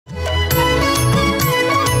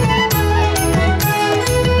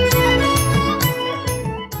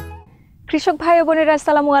কৃষক ভাই ও বোনেরা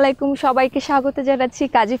আসসালামু আলাইকুম, সবাইকে স্বাগত জানাচ্ছি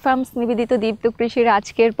কাজী ফার্মস নিবেদিত দীপ্ত কৃষির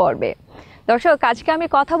আজকের পর্বে। দর্শক, আজকে আমি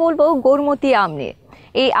কথা বলবো গৌরমতি আম নিয়ে।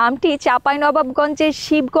 এই আমটি চাঁপাইনবাবগঞ্জের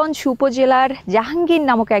শিবগঞ্জ উপজেলার জাহাঙ্গীর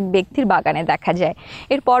নামক এক ব্যক্তির বাগানে দেখা যায়।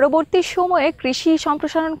 এর পরবর্তী সময়ে কৃষি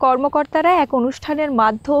সম্প্রসারণ কর্মকর্তারা এক অনুষ্ঠানের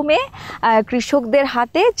মাধ্যমে কৃষকদের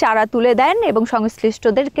হাতে চারা তুলে দেন এবং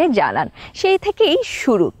সংশ্লিষ্টদেরকে জানান। সেই থেকেই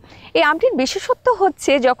শুরু। এই আমটির বিশেষত্ব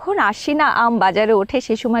হচ্ছে যখন আশিনা আম বাজারে ওঠে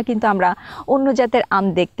সেই সময় কিন্তু আমরা অন্য জাতের আম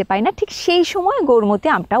দেখতে পাই না, ঠিক সেই সময় গৌরমতি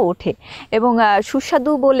আমটা ওঠে এবং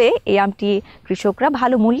সুস্বাদু বলে এই আমটি কৃষকরা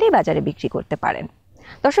ভালো মূল্যে বাজারে বিক্রি করতে পারেন।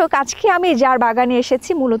 দর্শক, আজকে আমি যার বাগানে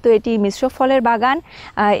এসেছি মূলত এটি মিশ্র ফলের বাগান।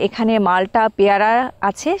 এখানে মালটা, পেয়ারা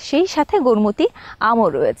আছে, সেই সাথে গৌরমতি আমও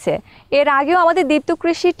রয়েছে। এর আগেও আমাদের দীপ্ত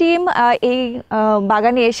কৃষি টিম এই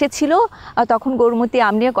বাগানে এসেছিল, তখন গৌরমতি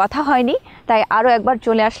আম নিয়ে কথা হয়নি, তাই আরও একবার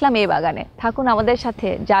চলে আসলাম এই বাগানে। থাকুন আমাদের সাথে,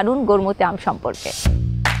 জানুন গৌরমতি আম সম্পর্কে।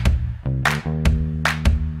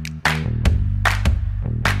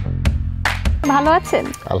 ভালো আছেন?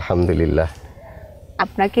 আলহামদুলিল্লাহ।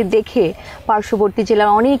 আপনাকে দেখে পার্শ্ববর্তী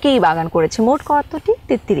জেলার অনেকেই বাগান করেছে। মোট কতটি?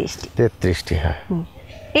 33টি। হ্যাঁ।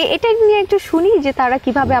 এটা নিয়ে একটু শুনি যে তারা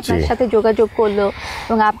কিভাবে আপনার সাথে যোগাযোগ করলো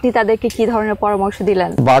এবং আপনি তাদেরকে কি ধরনের পরামর্শ দিলেন।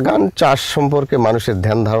 বাগান চাষ সম্পর্কে মানুষের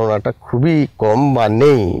ধ্যান ধারণাটা খুবই কম বা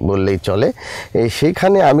নেই বললেই চলে।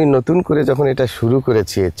 সেইখানে আমি নতুন করে যখন এটা শুরু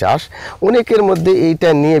করেছি চাষ, অনেকের মধ্যে এইটা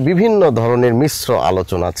নিয়ে বিভিন্ন ধরনের মিশ্র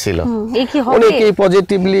আলোচনা ছিল। অনেকেই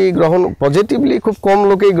পজিটিভলি খুব কম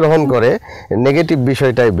লোকেই গ্রহণ করে, নেগেটিভ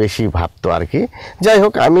বিষয়টাই বেশি ভাবতো আর কি। যাই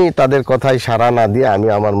হোক, আমি তাদের কথায় সাড়া না দিয়ে আমি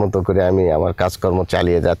আমার মতো করে আমি আমার কাজকর্ম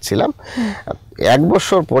চালিয়ে যাচ্ছিলাম। 1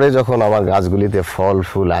 বছর পরে যখন আমার গাছগুলিতে ফল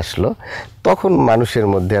ফুল আসলো, তখন মানুষের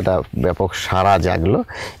মধ্যে একটা ব্যাপক সাড়া জাগলো।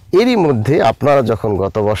 এরই মধ্যে আপনারা যখন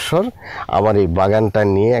গত বছর আমার এই বাগানটা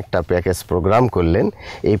নিয়ে একটা প্যাকেজ প্রোগ্রাম করলেন,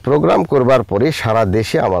 এই প্রোগ্রাম করবার পরে সারা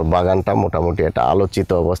দেশে আমার বাগানটা মোটামুটি একটা আলোচিত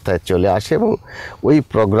অবস্থায় চলে আসে এবং ওই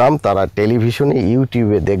প্রোগ্রাম তারা টেলিভিশনে,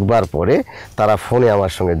 ইউটিউবে দেখবার পরে তারা ফোনে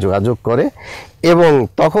আমার সঙ্গে যোগাযোগ করে এবং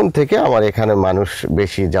তখন থেকে আমার এখানে মানুষ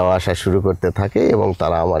বেশি যাওয়া আসা শুরু করতে থাকে এবং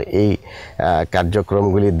তারা আমার এই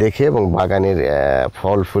কার্যক্রমগুলি দেখে এবং বাগানের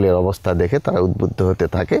ফল ফুলের অবস্থা দেখে তারা উদ্বুদ্ধ হতে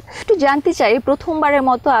থাকে। একটু জানতে চাই, প্রথমবারের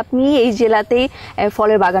মতো আপনি এই জেলাতেই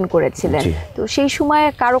ফলের বাগান করেছিলেন, তো সেই সময়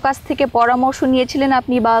কারো কাছ থেকে পরামর্শ নিয়েছিলেন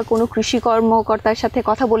আপনি বা কোনো কৃষি কর্মকর্তার সাথে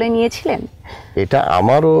কথা বলে নিয়েছিলেন? এটা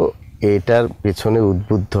আমারও এটার পেছনে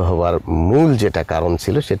উদ্বুদ্ধ হওয়ার মূল যেটা কারণ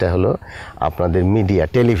ছিল সেটা হলো আপনাদের মিডিয়া,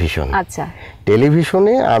 টেলিভিশন। আচ্ছা।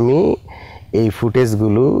 টেলিভিশনে আমি এই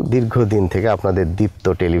ফুটেজগুলো দীর্ঘদিন থেকে আপনাদের দীপ্ত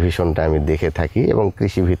টেলিভিশনটা আমি দেখে থাকি এবং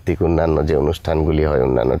কৃষিভিত্তিক অন্যান্য যে অনুষ্ঠানগুলি হয়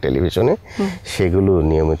অন্যান্য টেলিভিশনে, সেগুলো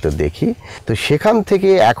নিয়মিত দেখি। তো সেখান থেকে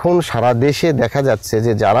এখন সারা দেশে দেখা যাচ্ছে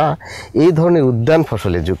যে যারা এই ধরনের উদ্যান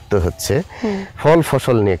ফসলে যুক্ত হচ্ছে, ফল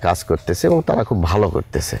ফসল নিয়ে কাজ করতেছে এবং তারা খুব ভালো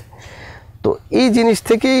করতেছে। তো এই জিনিস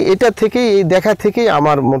থেকেই, এটা থেকেই, এই দেখা থেকেই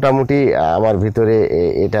আমার মোটামুটি আমার ভিতরে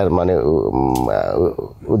এটার মানে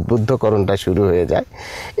উদ্বুদ্ধকরণটা শুরু হয়ে যায়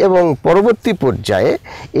এবং পরবর্তী পর্যায়ে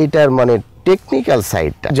এটার মানে টেকনিক্যাল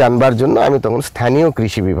সাইডটা জানবার জন্য আমি তখন স্থানীয়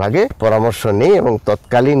কৃষি বিভাগে পরামর্শ নেই এবং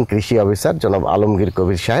তৎকালীন কৃষি অফিসার জনাব আলমগীর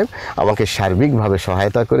কবির সাহেব আমাকে সার্বিকভাবে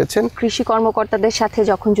সহায়তা করেছেন। কৃষি কর্মকর্তাদের সাথে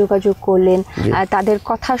যখন যোগাযোগ করলেন, তাদের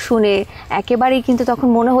কথা শুনে একেবারেই কিন্তু তখন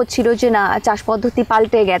মনে হচ্ছিল যে না, চাষ পদ্ধতি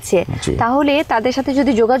পাল্টে গেছে। তাহলে তাদের সাথে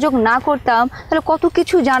যদি যোগাযোগ না করতাম তাহলে কত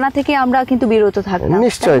কিছু জানা থেকে আমরা কিন্তু বিরত থাকতাম।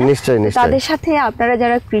 নিশ্চয়ই। তাদের সাথে আপনারা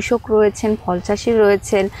যারা কৃষক রয়েছেন, ফল চাষি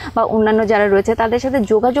রয়েছেন বা অন্যান্য যারা রয়েছে, তাদের সাথে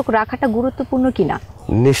যোগাযোগ রাখাটা গুরুত্বপূর্ণ কিনা?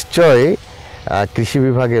 নিশ্চয়ই কৃষি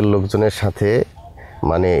বিভাগের লোকজনের সাথে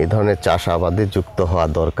মানে এই ধরনের চাষাবাদে যুক্ত হওয়া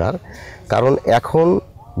দরকার, কারণ এখন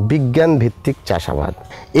বিজ্ঞান ভিত্তিক চাষাবাদ।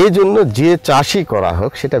 এই জন্য যে চাষই করা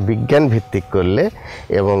হোক সেটা বিজ্ঞান ভিত্তিক করলে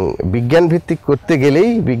এবং বিজ্ঞান ভিত্তিক করতে গেলেই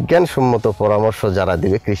বিজ্ঞানসম্মত পরামর্শ যারা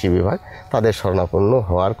দিবে কৃষি বিভাগ, তাদের শরণাপন্ন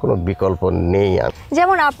হওয়ার কোনো বিকল্প নেই।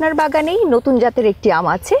 যেমন আপনার বাগানেই নতুন জাতের একটি আম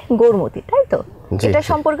আছে, গৌরমতি, তাই তো? এটা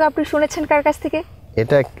সম্পর্কে আপনি শুনেছেন কার কাছ থেকে?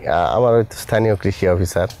 এটা আমার স্থানীয় কৃষি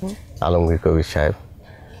অফিসার আলমগীর কবির সাহেব,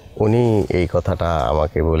 উনি এই কথাটা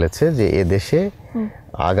আমাকে বলেছে যে এদেশে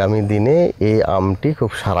আগামী দিনে এই আমটি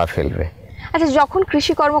খুব সাড়া ফেলবে। আচ্ছা, যখন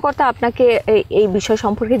কৃষি কর্মকর্তা আপনাকে এই বিষয়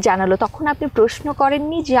সম্পর্কে জানালো, তখন আপনি প্রশ্ন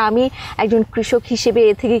করেননি যে আমি একজন কৃষক হিসেবে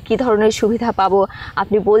এ থেকে কী ধরনের সুবিধা পাবো?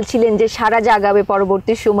 আপনি বলছিলেন যে সারা জাগাবে,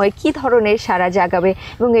 পরবর্তী সময়ে কী ধরনের সারা জাগাবে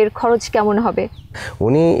এবং এর খরচ কেমন হবে?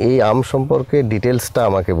 উনি এই আম সম্পর্কে ডিটেলসটা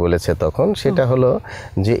আমাকে বলেছে তখন, সেটা হলো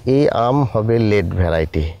যে এই আম হবে লেট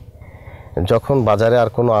ভ্যারাইটি। যখন বাজারে আর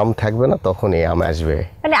কোনো আম থাকবে না তখন এই আম আসবে।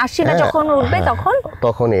 মানে আশ্বিনা যখন উঠবে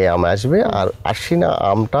তখন এই আম আসবে। আর আশ্বিনা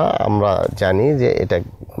আমটা আমরা জানি যে এটা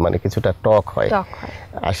মানে কিছুটা টক হয়।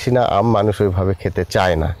 আশ্বিনা আম মানুষ ওইভাবে খেতে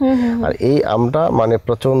চায় না। আর এই আমটা মানে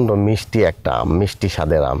প্রচণ্ড মিষ্টি একটা আম, মিষ্টি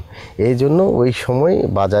স্বাদের আম। এই জন্য ওই সময়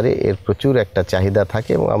বাজারে এর প্রচুর একটা চাহিদা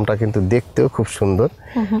থাকে এবং আমটা কিন্তু দেখতেও খুব সুন্দর।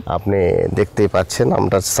 আপনি দেখতেই পাচ্ছেন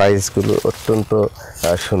আমটার সাইজগুলো অত্যন্ত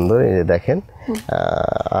সুন্দর, এই যে দেখেন।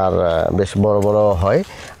 আর বেশ বড় বড় হয়।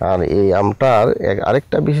 আর এই আমটার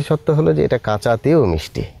আরেকটা বিশেষত্ব হলো যে এটা কাঁচাতেও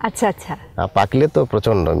মিষ্টি। আচ্ছা আচ্ছা। পাকলে তো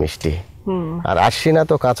প্রচণ্ড মিষ্টি। আর আশ্বিনা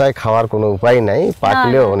তো কাঁচায় খাওয়ার কোনো উপায় নাই,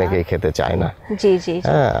 পাকলেও অনেকেই খেতে চায় না। জি জি।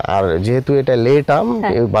 হ্যাঁ, আর যেহেতু এটা লেট আম,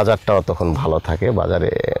 বাজারটাও তখন ভালো থাকে,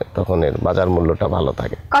 বাজারে তখন এর বাজার মূল্যটা ভালো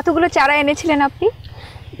থাকে। কতগুলো চারা এনেছিলেন আপনি?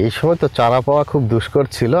 এই সময় তো চারা পাওয়া খুব দুষ্কর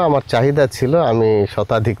ছিল। আমার চাহিদা ছিল আমি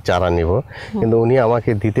শতাধিক চারা নিব, কিন্তু উনি আমাকে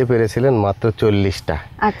দিতে পেরেছিলেন মাত্র 40টা।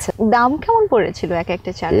 আচ্ছা, দাম কেমন পড়েছিল এক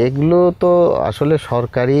একটা চারা? এগুলো তো আসলে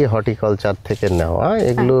সরকারি হর্টিকালচার থেকে নেওয়া।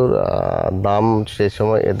 এগুলোর দাম সেই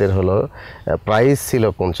সময় এদের হলো প্রাইস ছিল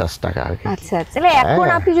 50 টাকা আর কি। আচ্ছা আচ্ছা। এখন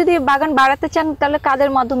আপনি যদি বাগান বাড়াতে চান তাহলে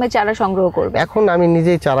কাদের মাধ্যমে চারা সংগ্রহ করবেন? এখন আমি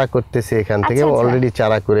নিজেই চারা করতেছি এখান থেকে, অলরেডি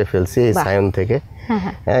চারা করে ফেলছি এই সায়ন থেকে।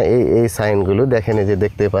 এই সাইনগুলো দেখেন, এই যে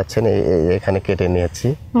দেখতে পাচ্ছেন এখানে কেটে নিয়েছি,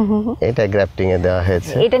 এটা গ্রাফটিং এ দেওয়া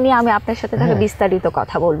হয়েছে। এটা নিয়ে আমি আপনার সাথে তাহলে বিস্তারিত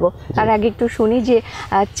কথা বলবো। তার আগে একটু শুনি যে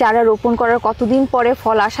চারা রোপণ করার কতদিন পরে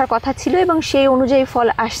ফল আসার কথা ছিল এবং সেই অনুযায়ী ফল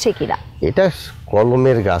আসছে কিনা। এটা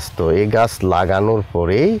কলমের গাছ, তো এই গাছ লাগানোর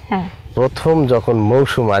পরেই প্রথম যখন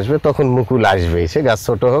মৌসুম আসবে তখন মুকুল আসবে, সে গাছ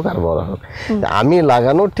ছোট হোক আর বড় হোক। আমি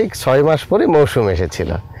লাগানোর ঠিক 6 মাস পরে মৌসুম এসেছিল,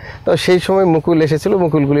 তো সেই সময় মুকুল এসেছিল,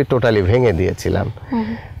 মুকুলগুলি টোটালি ভেঙে দিয়েছিলাম।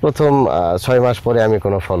 প্রথম 6 মাস পরে আমি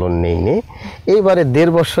কোনো ফলন নিইনি। এইবারে 1.5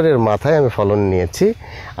 বছরের মাথায় আমি ফলন নিয়েছি,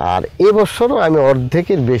 আর এবছরও আমি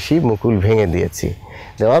অর্ধেকের বেশি মুকুল ভেঙে দিয়েছি।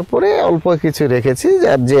 দেওয়ার পরে অল্প কিছু রেখেছি,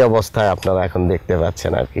 যে অবস্থায় আপনারা এখন দেখতে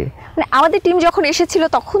পাচ্ছেন আর কি। মানে আমাদের টিম যখন এসেছিল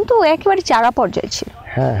তখন তো একেবারে চারা পর্যায়ে ছিল।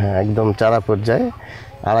 হ্যাঁ হ্যাঁ, একদম চারা পর্যায়ে,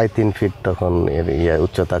 2.5-3 ফিট তখন এর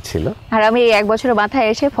উচ্চতা ছিল। আর আমি 1 বছরের মাথায়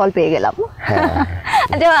এসে ফল পেয়ে গেলাম।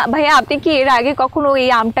 আচ্ছা ভাইয়া, আপনি কি এর আগে কখনো এই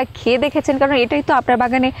আমটা খেয়ে দেখেছেন? কারণ এটাই তো আপনার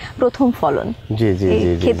বাগানে প্রথম ফলন। জি জি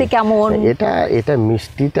জি। খেতে কেমন? এটা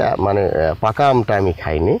মিষ্টিটা মানে পাকা আমটা আমি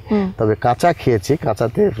খাইনি, তবে কাঁচা খেয়েছি।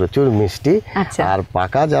 কাঁচাতে প্রচুর মিষ্টি। আর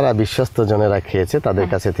পাকা যারা বিশ্বস্ত জনেরা খেয়েছে তাদের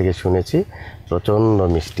কাছে থেকে শুনেছি প্রচন্ড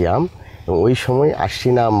মিষ্টি আম। ওই সময়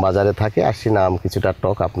আশ্বিনা আম বাজারে থাকে। আশ্বিনা আম কিছুটা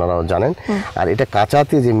টক, আপনারাও জানেন। আর এটা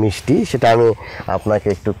কাঁচাতে যে মিষ্টি, সেটা আমি আপনাকে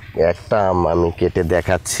একটা আম আমি কেটে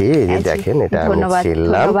দেখাচ্ছি। এই যে দেখেন, এটা আমি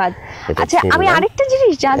ছিললাম। আচ্ছা, আমি আরেকটা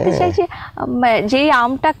জিনিস জানতে চাই যে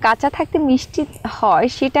আমটা কাঁচা থাকতে মিষ্টি হয়,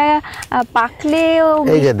 সেটা পাকলে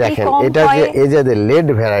এই যে দেখেন, এটা যে এই যে লেড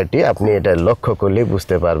ভ্যারাইটি, আপনি এটা লক্ষ্য করলে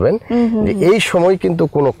বুঝতে পারবেন যে এই সময় কিন্তু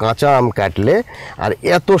কোনো কাঁচা আম কাটলে আর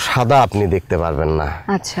এত সাদা আপনি দেখতে পারবেন না।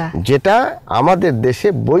 আচ্ছা, যেটা আমাদের দেশে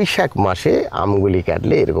বৈশাখ মাসে আমগুলি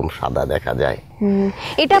কাটলে এরকম সাদা দেখা যায়।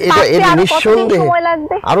 এটা পাকতে আরো কতদিন সময়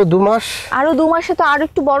লাগবে? আরো 2 মাস। আরো 2 মাসে তো আরো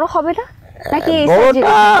একটু বড় হবে না নাকি?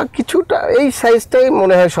 বড়টা কিছুটা, এই সাইজটাই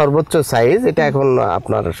মনে হয় সর্বোচ্চ সাইজ। এটা এখন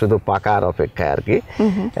আপনার শুধু পাকার অপেক্ষায় আর কি।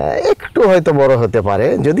 একটু হয়তো বড় হতে পারে,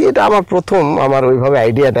 যদি এটা আমার ওইভাবে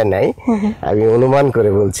আইডিয়াটা নাই, আমি অনুমান করে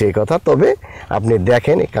বলছি এই কথা। তবে আপনি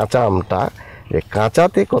দেখেন এই কাঁচা আমটা যে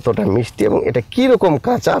কাঁচাতে কতটা মিষ্টি, এবং এটা কি রকম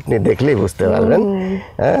কাঁচা আপনি দেখলেই বুঝতে পারবেন।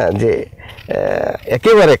 হ্যাঁ, যে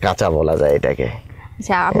একেবারে কাঁচা বলা যায় এটাকে।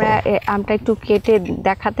 আচ্ছা, আমরা আমটা একটু কেটে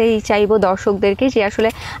দেখাতেই চাইবো দর্শকদেরকে যে আসলে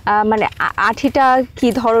মানে আঠিটা কি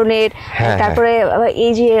ধরনের, তারপরে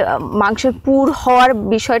এই যে মাংসের পুর হওয়ার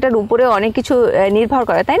বিষয়টার উপরে অনেক কিছু নির্ভর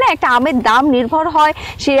করে, তাই না? একটা আমের দাম নির্ভর হয়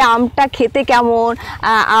সেই আমটা খেতে কেমন,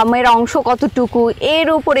 আমের অংশ কতটুকু, এর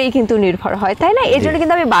উপরেই কিন্তু নির্ভর হয়, তাই না? এর জন্য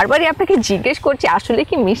কিন্তু আমি বারবারই আপনাকে জিজ্ঞেস করছি আসলে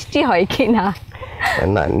কি মিষ্টি হয় কি না।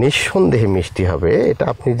 না, নিঃসন্দেহে মিষ্টি হবে। এটা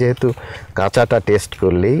আপনি যেহেতু কাঁচাটা টেস্ট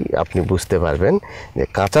করলেই আপনি বুঝতে পারবেন যে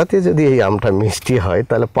কাঁচাতে যদি এই আমটা মিষ্টি হয়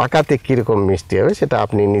তাহলে পাকাতে কীরকম মিষ্টি হবে, সেটা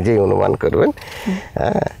আপনি নিজেই অনুমান করবেন।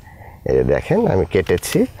 হ্যাঁ, এই দেখেন আমি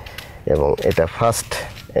কেটেছি এবং এটা ফার্স্ট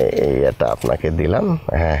এটা আপনাকে দিলাম।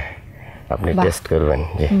 হ্যাঁ, আপনি টেস্ট করবেন।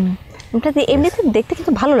 যে এমনিতে দেখতে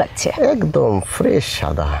কিন্তু ভালো লাগছে, একদম ফ্রেশ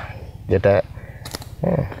সাদা, যেটা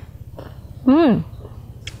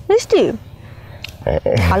মিষ্টি,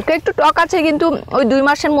 হালকা একটু টক আছে, কিন্তু ওই 2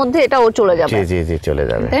 মাসের মধ্যে এটাও চলে যাবে। জি জি জি, চলে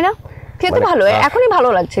যাবে, তাই না? খেতে ভালো, এখনই ভালো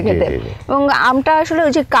লাগছে খেতে। এবং আমটা আসলে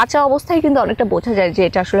ওই যে কাঁচা অবস্থায় কিন্তু অনেকটা বোঝা যায় যে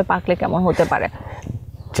এটা আসলে পাকলে কেমন হতে পারে।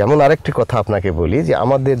 যেমন আরেকটি কথা আপনাকে বলি যে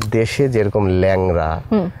আমাদের দেশে যেরকম ল্যাংড়া,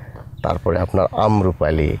 তারপরে আপনার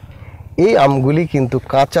আমরুপালি, এই আমগুলি কিন্তু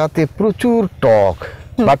কাঁচাতে প্রচুর টক,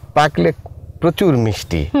 বাট পাকলে প্রচুর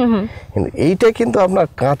মিষ্টি। কিন্তু এইটা কিন্তু আপনার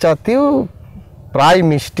কাঁচাতেও প্রায়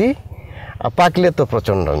মিষ্টি, পাকলে তো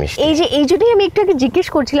প্রচন্ড মিষ্টি। এই জন্যই আমি একটু আগে জিজ্ঞেস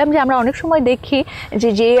করছিলাম যে আমরা অনেক সময় দেখি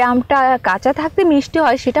যে আমটা কাঁচা থাকতে মিষ্টি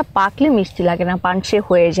হয় সেটা পাকলে মিষ্টি লাগে না, পানসে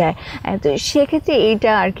হয়ে যায়। তো সেক্ষেত্রে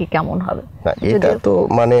এইটা আর কি কেমন হবে? না, এটা তো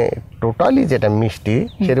মানে টোটালি যেটা মিষ্টি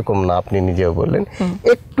সেরকম না, আপনি নিজেও বললেন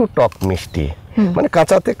একটু টক মিষ্টি, মানে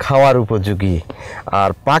কাঁচাতে খাওয়ার উপযোগী। আর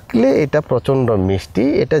পাকলে এটা প্রচন্ড মিষ্টি।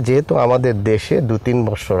 এটা যেহেতু আমাদের দেশে 2-3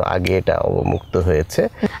 বছর আগে এটা অবমুক্ত হয়েছে।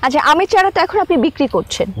 আচ্ছা, আমের চারা তো এখন আপনি বিক্রি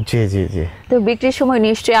করছেন? জি জি জি। তো বিক্রির সময়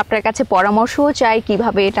নিশ্চয়ই আপনার কাছে পরামর্শও চাই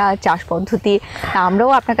কিভাবে এটা চাষ পদ্ধতি,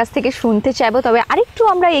 আমরাও আপনার কাছ থেকে শুনতে চাইবো। তবে আরেকটু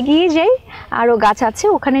আমরা এগিয়ে যাই, আরো গাছ আছে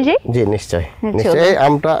ওখানে যাই। জি নিশ্চয়ই নিশ্চয়ই,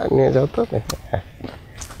 আমটা নিয়ে যাও তো।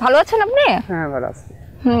 ভালো আছেন আপনি? হ্যাঁ ভালো আছি।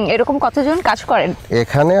 এরকম কতজন কাজ করেন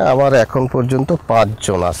এখানে? আমার এখন পর্যন্ত 5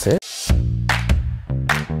 জন আছে।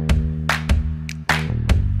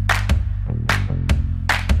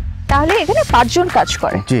 তাহলে এখানে 5 জন কাজ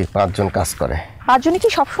করে? জি 5 জন কাজ করে। 5 জনই কি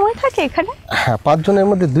সবসময় থাকে এখানে? হ্যাঁ, 5 জনের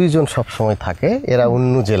মধ্যে 2 জন সবসময় থাকে, এরা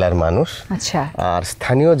অন্য জেলার মানুষ। আচ্ছা। আর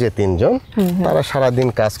স্থানীয় যে 3 জন তারা সারাদিন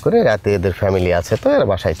কাজ করে, রাতে এদের ফ্যামিলি আছে তো এরা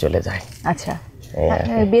বাসায় চলে যায়। আচ্ছা,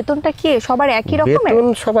 বেতনটা কি সবার একই রকমের? বেতন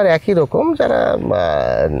সবার একই রকম, যারা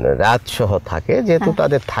রাত সহ থাকে, যেহেতু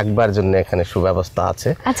তাদের থাকবার জন্য এখানে সুব্যবস্থা আছে।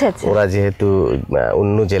 আচ্ছা আচ্ছা। ওরা যেহেতু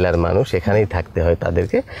অন্য জেলার মানুষ, এখানেই থাকতে হয়,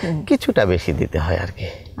 তাদেরকে কিছুটা বেশি দিতে হয় আর কি।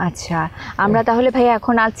 আচ্ছা, আমরা তাহলে ভাই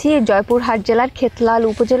এখন আছি জয়পুরহাট জেলার খেতলাল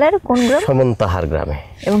উপজেলার কোন গ্রাম? সমন্তাহার গ্রামে।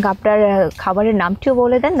 এবং আপনার খাবারের নামটিও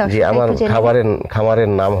বলে দেন। জি, আমার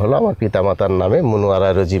খাবারের নাম হলো আমার পিতামাতার নামে, মনোয়ারা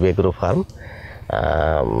রজিব এগ্রো ফার্ম।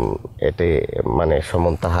 এটি মানে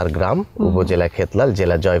সমন্তাহার গ্রাম, উপজেলা খেতলাল,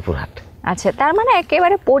 জেলা জয়পুরহাট। আচ্ছা, তার মানে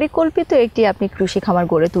একেবারে পরিকল্পিত একটি আপনি কৃষি খামার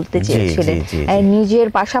গড়ে তুলতে চেয়েছিলেন, নিজের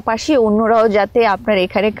পাশাপাশি অন্যরাও যাতে আপনার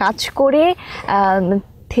এখানে কাজ করে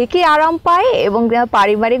থেকে আরাম পায় এবং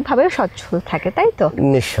পারিবারিকভাবে সচ্ছল থাকে, তাই তো?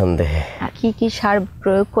 নিঃসন্দেহে। কি কি সার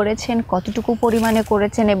প্রয়োগ করেছেন, কতটুকু পরিমাণে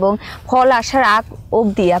করেছেন এবং ফল আসার আগ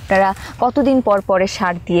অবধি আপনারা কতদিন পর পরে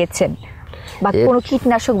সার দিয়েছেন বা কোনো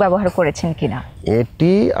কীটনাশক ব্যবহার করেছেন কিনা?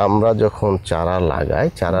 এটি আমরা যখন চারা লাগাই,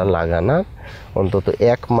 চারা লাগানোর অন্তত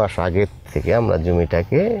 1 মাস আগে থেকে আমরা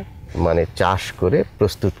জমিটাকে মানে চাষ করে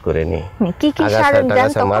প্রস্তুত করে নিই। কি কি সার দেন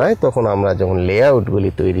মারাই, তখন আমরা যখন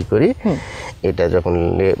লেআউটগুলি তৈরি করি, এটা যখন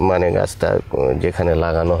মানে গাছটা যেখানে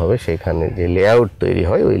লাগানো হবে সেখানে যে লেআউট তৈরি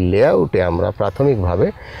হয়, ওই লেআউটে আমরা প্রাথমিকভাবে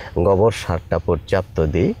গোবর সারটা পর্যাপ্ত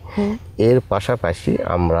দিই। এর পাশাপাশি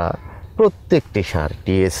আমরা প্রত্যেকটি সার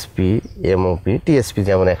টিএসপি, এমওপি, টিএসপি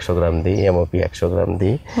যেমন 100 গ্রাম দিই, এমওপি 100 গ্রাম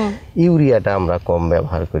দিই। ইউরিয়াটা আমরা কম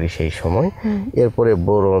ব্যবহার করি সেই সময়। এরপরে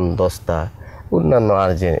বোরন, দস্তা, অন্যান্য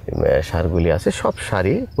আর যে সারগুলি আছে সব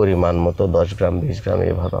সারই পরিমাণ মতো 10 গ্রাম 20 গ্রাম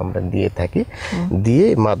এভাবে আমরা দিয়ে থাকি। দিয়ে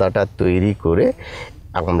মাদাটা তৈরি করে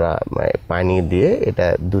আমরা পানি দিয়ে এটা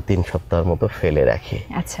 2-3 সপ্তাহের মতো ফেলে রাখি।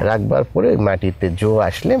 রাখবার পরে মাটিতে জো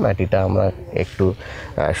আসলে মাটিটা আমরা একটু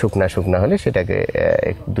শুকনা শুকনা হলে সেটাকে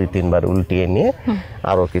 2-3 বার উল্টিয়ে নিয়ে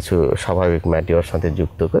আরও কিছু স্বাভাবিক মাটি ওর সাথে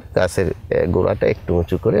যুক্ত করে গাছের গোড়াটা একটু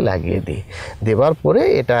উঁচু করে লাগিয়ে দিই। দেওয়ার পরে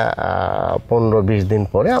এটা 15-20 দিন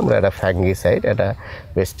পরে আমরা একটা ফ্যাঙ্গিসাইড, একটা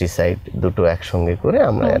পেস্টিসাইড দুটো একসঙ্গে করে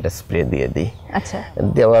আমরা একটা স্প্রে দিয়ে দিই। আচ্ছা,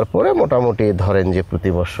 দেওয়ার পরে মোটামুটি ধরেন যে প্রতি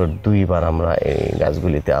বছর 2 বার আমরা এই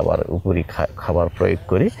গাছগুলিতে আবার উপরি খাবার প্রয়োগ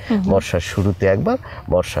করি। বর্ষার শুরুতে একবার,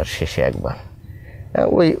 বর্ষার শেষে একবার।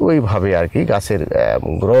 ওইভাবে আর কি গাছের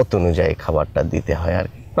গ্রোথ অনুযায়ী খাবারটা দিতে হয় আর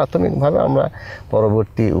কি। প্রাথমিকভাবে আমরা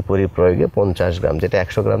পরবর্তী উপরি প্রয়োগে 50 গ্রাম, যেটা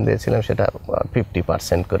 100 গ্রাম দিয়েছিলাম সেটা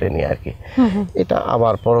 50% করে নিই আর কি। এটা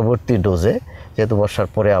আবার পরবর্তী ডোজে, যেহেতু বর্ষার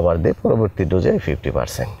পরে আবার দেয়, পরবর্তী ডোজে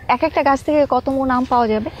 50%। একটা গাছ থেকে কত মণ আম পাওয়া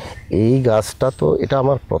যাবে? এই গাছটা তো এটা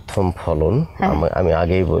আমার প্রথম ফলন, আমি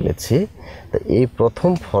আগেই বলেছি। তো এই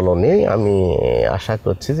প্রথম ফলনে আমি আশা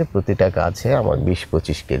করছি যে প্রতিটা গাছে আমার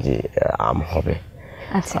 20-25 কেজি আম হবে।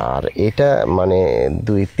 আর এটা মানে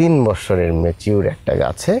 2-3 বছরের ম্যাচিউর একটা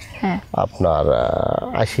গাছে আপনার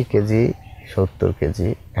 80 কেজি, 70 কেজি,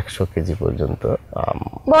 100 কেজি পর্যন্ত আম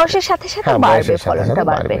বয়সের সাথে সাথে বাড়বে, ফলনটা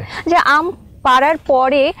বাড়বে। যে আম পাড়ার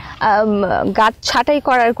পরে গাছ ছাঁটাই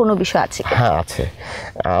করার কোনো বিষয় আছে? হ্যাঁ আছে।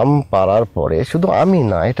 আম পাড়ার পরে শুধু আমি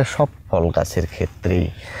না, এটা সব ফল গাছের ক্ষেত্রেই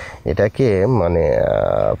এটাকে মানে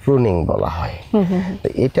প্রুনিং বলা হয়।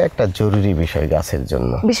 এটা একটা জরুরি বিষয় গাছের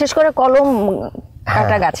জন্য, বিশেষ করে কলম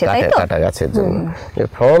কাটা গাছে, তাই তো? কাটা গাছের জন্য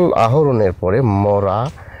ফল আহরণের পরে মরা,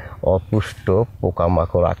 অপুষ্ট,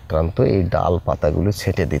 পোকামাকড় আক্রান্ত এই ডাল পাতাগুলো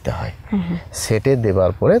ছেটে দিতে হয়। ছেটে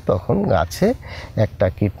দেবার পরে তখন গাছে একটা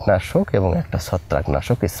কীটনাশক এবং একটা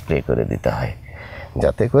ছত্রাকনাশক স্প্রে করে দিতে হয়,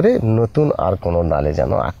 যাতে করে নতুন আর কোনো ডালে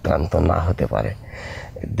যেন আক্রান্ত না হতে পারে।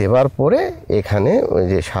 দেবার পরে এখানে ওই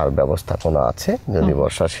যে সার ব্যবস্থাপনা আছে, যদি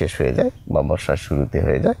বর্ষা শেষ হয়ে যায় বা বর্ষার শুরুতে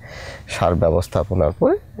হয়ে যায়, সার ব্যবস্থাপনার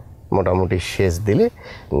পরে মোটামুটি সেচ দিলে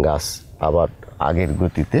গাছ আবার আগের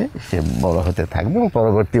গতিতে সে বড় হতে থাকবে এবং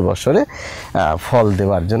পরবর্তী বছরে ফল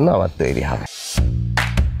দেওয়ার জন্য আবার তৈরি হবে।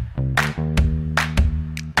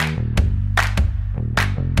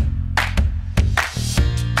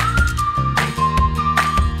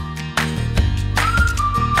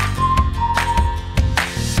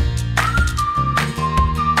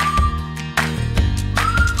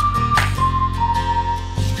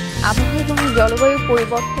 আবহাওয়া এবং জলবায়ু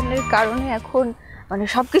পরিবর্তনের কারণে এখন মানে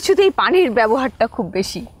সবকিছুতেই পানির ব্যবহারটা খুব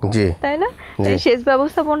বেশি, জি তাই না? সেচ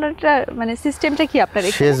ব্যবস্থাপনাটা মানে সিস্টেমটা কি আপনার?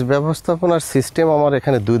 সেচ ব্যবস্থাপনার সিস্টেম আমার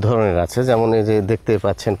এখানে দুই ধরনের আছে। যেমন এই যে দেখতে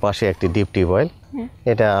পাচ্ছেন পাশে একটি ডিপ টিউবওয়েল,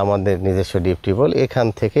 এটা আমাদের নিজস্ব ডিপ টিউবওয়েল। এখান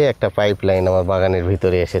থেকে একটা পাইপ লাইন আমার বাগানের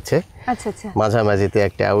ভিতরে এসেছে। আচ্ছা আচ্ছা। মাঝামাঝিতে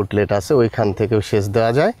একটা আউটলেট আছে, ওইখান থেকেও সেচ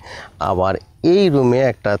দেওয়া যায়। আবার এই রুমে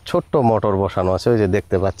একটা ছোট্ট মোটর বসানো আছে, ওই যে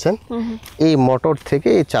দেখতে পাচ্ছেন। এই মোটর থেকে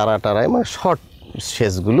এই চারাটারায় মানে শর্ট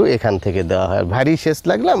সেচগুলো এখান থেকে দেওয়া হয়। ভারী সেচ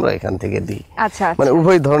লাগলে আমরা এখান থেকে দিই। আচ্ছা, মানে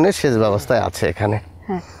উভয় ধরনের সেচ ব্যবস্থায় আছে এখানে।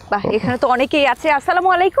 হ্যাঁ, বাহ, এখানে তো অনেকেই আছে। আসসালামু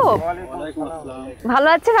আলাইকুম। ভালো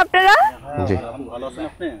আছেন আপনারা? জি,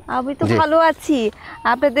 আমি তো ভালো আছি।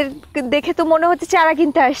 আপনাদের দেখে তো মনে হচ্ছে চারা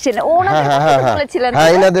কিনতে আসছেন।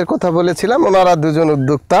 হ্যাঁ, এনাদের কথা বলেছিলাম। ওনারা দুজন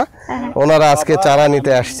উদ্যোক্তা, ওনারা আজকে চারা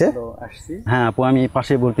নিতে আসছে। হ্যাঁ আপু, আমি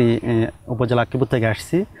পার্শ্ববর্তী উপজেলা আকিপুর থেকে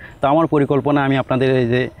আসছি। তো আমার পরিকল্পনা, আমি আপনাদের এই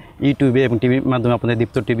যে ইউটিউবে এবং টিভির মাধ্যমে আপনাদের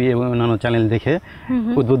দীপ্ত টিভি এবং অন্যান্য চ্যানেল দেখে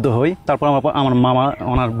উদ্বুদ্ধ হই। তারপর আমার মামা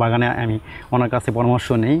ওনার বাগানে আমি ওনার কাছে পরামর্শ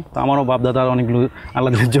নেই। তো আমারও বাপদাদার অনেকগুলো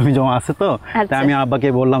আলাদা জমি জমা আছে, তো তাই আমি আব্বাকে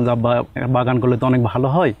বললাম যে আব্বা বাগান করলে তো অনেক ভালো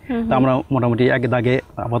হয়। তো আমরা মোটামুটি এক দাগে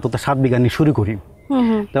আপাতত 7 বিঘা নিয়ে শুরু করি।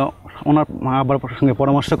 তো ওনার আব্বার সঙ্গে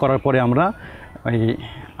পরামর্শ করার পরে আমরা ওই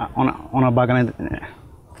ওনার বাগানে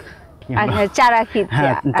চারা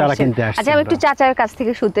কিনতে আসছি। আচ্ছা, আমি একটু চাচার কাছ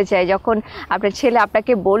থেকে শুনতে চাই। যখন আপনার ছেলে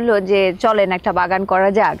আপনাকে বললো যে চলেন একটা বাগান করা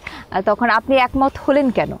যাক, তখন আপনি একমত হলেন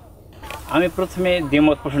কেন? আমি প্রথমে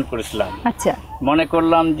দ্বিমত পোষণ করেছিলাম। আচ্ছা, মনে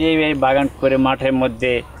করলাম যে এই বাগান করে মাঠের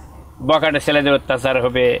মধ্যে বকাটে ছেলেদের অত্যাচার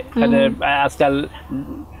হবে। আজকাল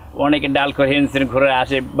অনেকে ডাল করে হিনসেন ঘুরে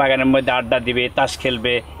আসে, বাগানের মধ্যে আড্ডা দিবে, তাস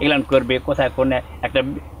খেলবে, এগুলান করবে। কোথায় কোনে একটা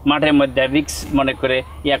মাঠের মধ্যে রিক্স মনে করে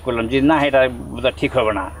করলাম যে না, এটা বোধহয় ঠিক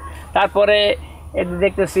হবে না। তারপরে এতে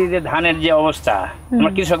দেখতেছি যে ধানের যে অবস্থা,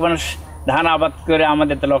 আমরা কৃষক মানুষ, ধান আবাদ করে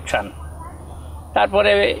আমাদের তো লোকসান।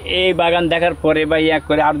 তারপরে এই বাগান দেখার পরে বা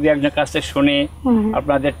করে আর দু একজন কাছ থেকে শুনে,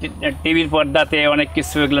 আপনাদের টিভির পর্দাতে অনেক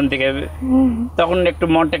কিছু এগুলো থেকে তখন একটু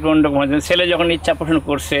মনটা একটু অন্যরকম হয়েছে। ছেলে যখন ইচ্ছা পোষণ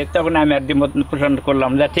করছে তখন আমি আর দ্বিমত পোষণ করলাম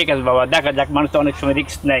যে ঠিক আছে বাবা, দেখা যাক, মানুষ তো অনেক সময়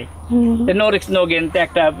রিস্ক নেই, নো রিস্ক নো গেন। তো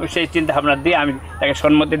একটা সেই চিন্তা ভাবনা দিয়ে আমি তাকে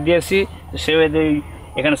সম্মতি দিয়েছি। সে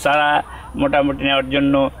এখানে সারা মোটামুটি নেওয়ার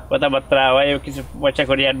জন্য কথাবার্তা হয়, কিছু পয়সা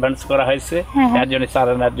করে অ্যাডভান্স করা হয়েছে। তার জন্য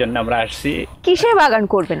চারা নেওয়ার জন্য আমরা আসছি। কিসের বাগান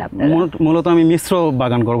করবেন আপনারা? মূলত আমি মিশ্র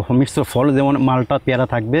বাগান করবো। মিশ্র ফল, যেমন মালটা পেয়ারা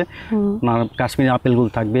থাকবে, আপনার কাশ্মীরি আপেলগুলো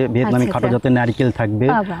থাকবে, ভিয়েতনামি খাটো জাতের নারিকেল থাকবে,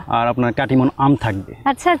 আর আপনার কাটিমন আম থাকবে।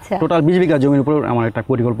 আচ্ছা আচ্ছা। টোটাল 20 বিঘা জমির উপর আমার একটা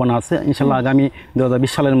পরিকল্পনা আছে। ইনশাল্লাহ আগামী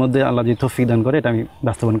 2020 সালের মধ্যে আল্লাহ যদি তৌফিক দান করে এটা আমি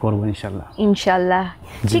বাস্তবায়ন করবো ইনশাল্লাহ। ইনশাল্লাহ।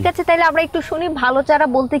 ঠিক আছে, তাহলে আমরা একটু শুনি ভালো চারা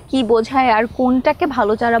বলতে কি বোঝায় আর কোনটাকে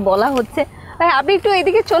ভালো চারা বলা হচ্ছে। ভাই, আপনি একটু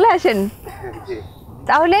এইদিকে চলে আসেন।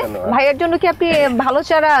 তাহলে ভাইয়ের জন্য কি আপনি ভালো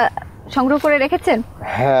চারা সংগ্রহ করে রেখেছেন?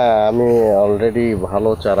 হ্যাঁ, আমি অলরেডি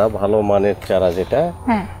ভালো চারা, ভালো মানের চারা যেটা,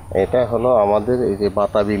 এটা হলো আমাদের এই যে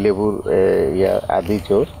বাতাবি লেবুর আদি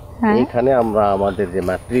চোর। এইখানে আমরা আমাদের যে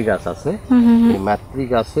মাতৃ গাছ আছে, এই মাতৃ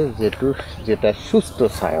গাছের যেটা সুস্থ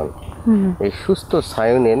সায়ন, এই সুস্থ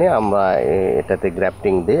সায়ন এনে আমরা এটাতে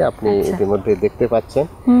গ্রাফটিং দিই। আপনি ইতিমধ্যে দেখতে পাচ্ছেন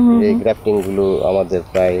এই গ্রাফটিং গুলো আমাদের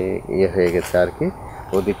প্রায় হয়ে গেছে আর কি।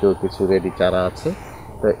 ওদিকেও কিছু রেডি চারা আছে।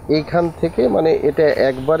 তো এইখান থেকে মানে এটা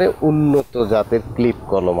একবারে উন্নত জাতের ক্লিপ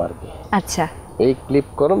কলম আর কি। আচ্ছা, এই ক্লিপ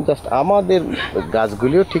কলম জাস্ট আমাদের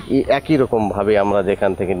গাছগুলিও ঠিক একই রকম ভাবে আমরা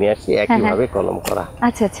যেখান থেকে নিয়ে আসছি একইভাবে কলম করা।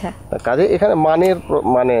 আচ্ছা আচ্ছা। কাজে এখানে মানের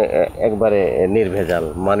মানে একবারে নির্ভেজাল,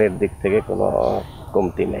 মানের দিক থেকে কোনো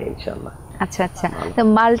কমতি নাই ইনশাল্লাহ। আচ্ছা আচ্ছা। তো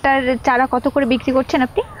মালটার চারা কত করে বিক্রি করছেন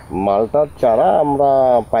আপনি? মালটার চারা আমরা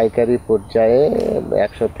পাইকারি পর্যায়ে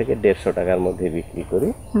 100 থেকে 150 টাকার মধ্যে বিক্রি করি।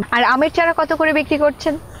 আর আমের চারা কত করে বিক্রি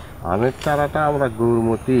করছেন? আমের চারাটা আমরা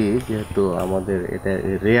গৌরমতি, যেহেতু আমাদের এটা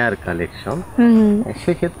রেয়ার কালেকশন,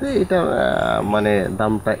 সেক্ষেত্রে এটা মানে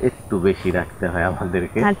দামটা একটু বেশি রাখতে হয়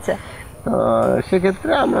আমাদেরকে। আচ্ছা। তো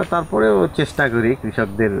সেক্ষেত্রে আমরা তারপরেও চেষ্টা করি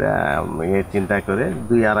কৃষকদের চিন্তা করে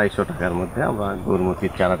 200-250 টাকার মধ্যে আমরা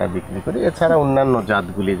গৌরমতির চারাটা বিক্রি করি। এছাড়া অন্যান্য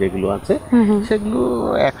জাতগুলি যেগুলো আছে সেগুলো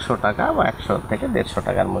 100 টাকা বা 100 থেকে 150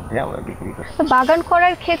 টাকার মধ্যে আমরা বিক্রি করি। বাগান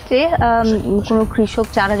করার ক্ষেত্রে কোনো কৃষক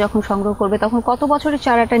চারা যখন সংগ্রহ করবে তখন কত বছরের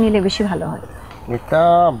চারাটা নিলে বেশি ভালো হয়? এটা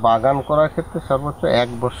বাগান করার ক্ষেত্রে সর্বোচ্চ 1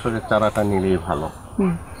 বছরের চারাটা নিলেই ভালো।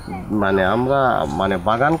 মানে আমরা মানে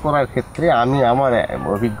বাগান করার ক্ষেত্রে আমি আমার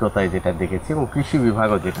অভিজ্ঞতায় যেটা দেখেছি এবং কৃষি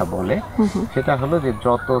বিভাগও যেটা বলে সেটা হলো যে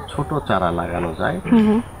যত ছোট চারা লাগানো যায়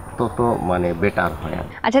তত মানে বেটার হয়।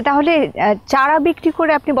 আচ্ছা, তাহলে চারা বিক্রি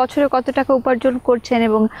করে আপনি বছরে কত টাকা উপার্জন করছেন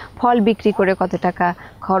এবং ফল বিক্রি করে কত টাকা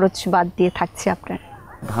খরচ বাদ দিয়ে থাকছে আপনার?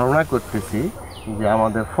 ধারণা করতেছি যে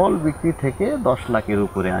আমাদের ফল বিক্রি থেকে 10 লাখের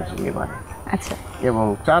উপরে আসবে এবারে। আচ্ছা। এবং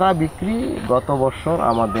চারা বিক্রি গত বছর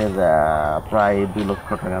আমাদের প্রায় 2 লক্ষ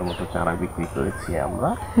টাকার মতো চারা বিক্রি করেছি আমরা।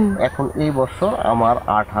 এখন এই বছর আমার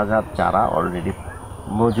 8,000 চারা অলরেডি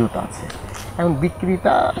মজুদ আছে। এখন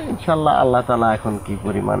বিক্রিটা ইনশাল্লাহ আল্লাহ তাআলা এখন কি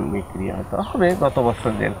পরিমাণ বিক্রি হয়তো হবে, গত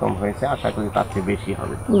বছর যেরকম হয়েছে আশা করি তার চেয়ে বেশি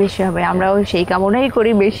হবে। বেশি হবে, আমরাও সেই কামনাই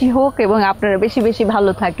করি বেশি হোক এবং আপনারা বেশি বেশি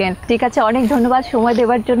ভালো থাকেন। ঠিক আছে, অনেক ধন্যবাদ সময়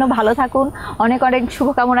দেওয়ার জন্য। ভালো থাকুন, অনেক অনেক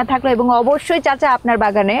শুভকামনা থাকলো এবং অবশ্যই চাচা আপনার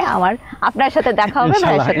বাগানে আপনার সাথে দেখা হবে।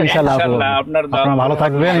 ইনশাআল্লাহ আপনারা ভালো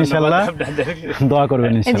থাকবেন, ইনশাআল্লাহ দোয়া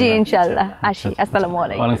করবেন। জি ইনশাআল্লাহ। আসি, আসসালামু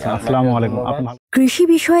আলাইকুম। আসসালামু আলাইকুম। কৃষি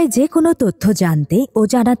বিষয়ে যে কোনো তথ্য জানতে ও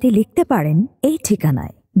জানাতে লিখতে পারেন এই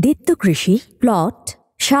ঠিকানায়। দীপ্ত কৃষি, প্লট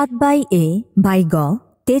 7/A/গ,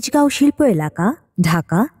 তেজগাঁও শিল্প এলাকা,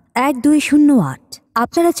 ঢাকা 1208।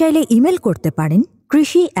 আপনারা চাইলে ইমেল করতে পারেন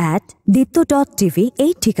krishi@dipto.tv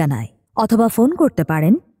এই ঠিকানায়, অথবা ফোন করতে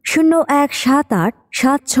পারেন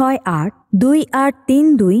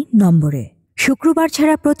 0178-768-2832 নম্বরে। শুক্রবার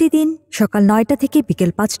ছাড়া প্রতিদিন সকাল 9টা থেকে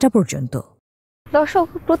বিকেল 5টা পর্যন্ত। দর্শক,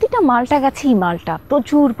 প্রতিটা মালটা গাছেই মালটা,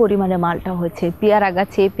 প্রচুর পরিমাণে মালটা হয়েছে। পেয়ারা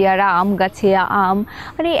গাছে পেয়ারা, আম গাছে আম,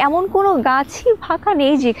 মানে এমন কোনো গাছই ফাঁকা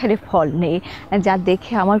নেই যেখানে ফল নেই, যা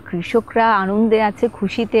দেখে আমার কৃষকরা আনন্দে আছে,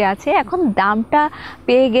 খুশিতে আছে। এখন দামটা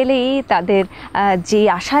পেয়ে গেলেই তাদের যে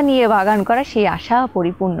আশা নিয়ে বাগান করা সেই আশা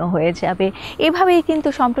পরিপূর্ণ হয়ে যাবে। এভাবেই কিন্তু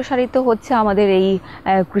সম্প্রসারিত হচ্ছে আমাদের এই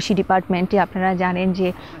কৃষি ডিপার্টমেন্টে। আপনারা জানেন যে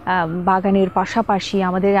বাগানের পাশাপাশি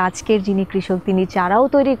আমাদের আজকের যিনি কৃষক তিনি চারাও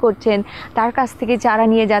তৈরি করছেন, তার কাছ থেকে চারা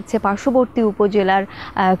নিয়ে যাচ্ছে পার্শ্ববর্তী উপজেলার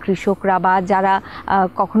কৃষকরা, বা যারা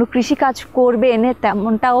কখনো কৃষিকাজ করবেন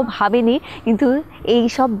তেমনটাও ভাবেনি, কিন্তু এই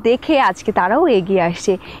সব দেখে আজকে তারাও এগিয়ে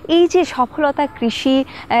আসছে। এই যে সফলতা কৃষি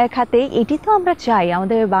খাতে, এটি তো আমরা চাই।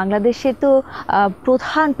 আমাদের বাংলাদেশে তো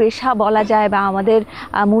প্রধান পেশা বলা যায় বা আমাদের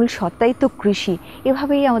মূল সত্তাই তো কৃষি।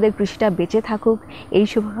 এভাবেই আমাদের কৃষিটা বেঁচে থাকুক, এই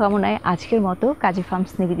শুভকামনায় আজকের মতো কাজী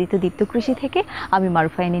ফার্মস নিবেদিত দীপ্ত কৃষি থেকে আমি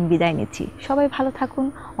মারুফা বিদায় নিচ্ছি। সবাই ভালো থাকুন,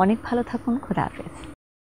 অনেক ভালো থাকুন। খোদা হাফেজ।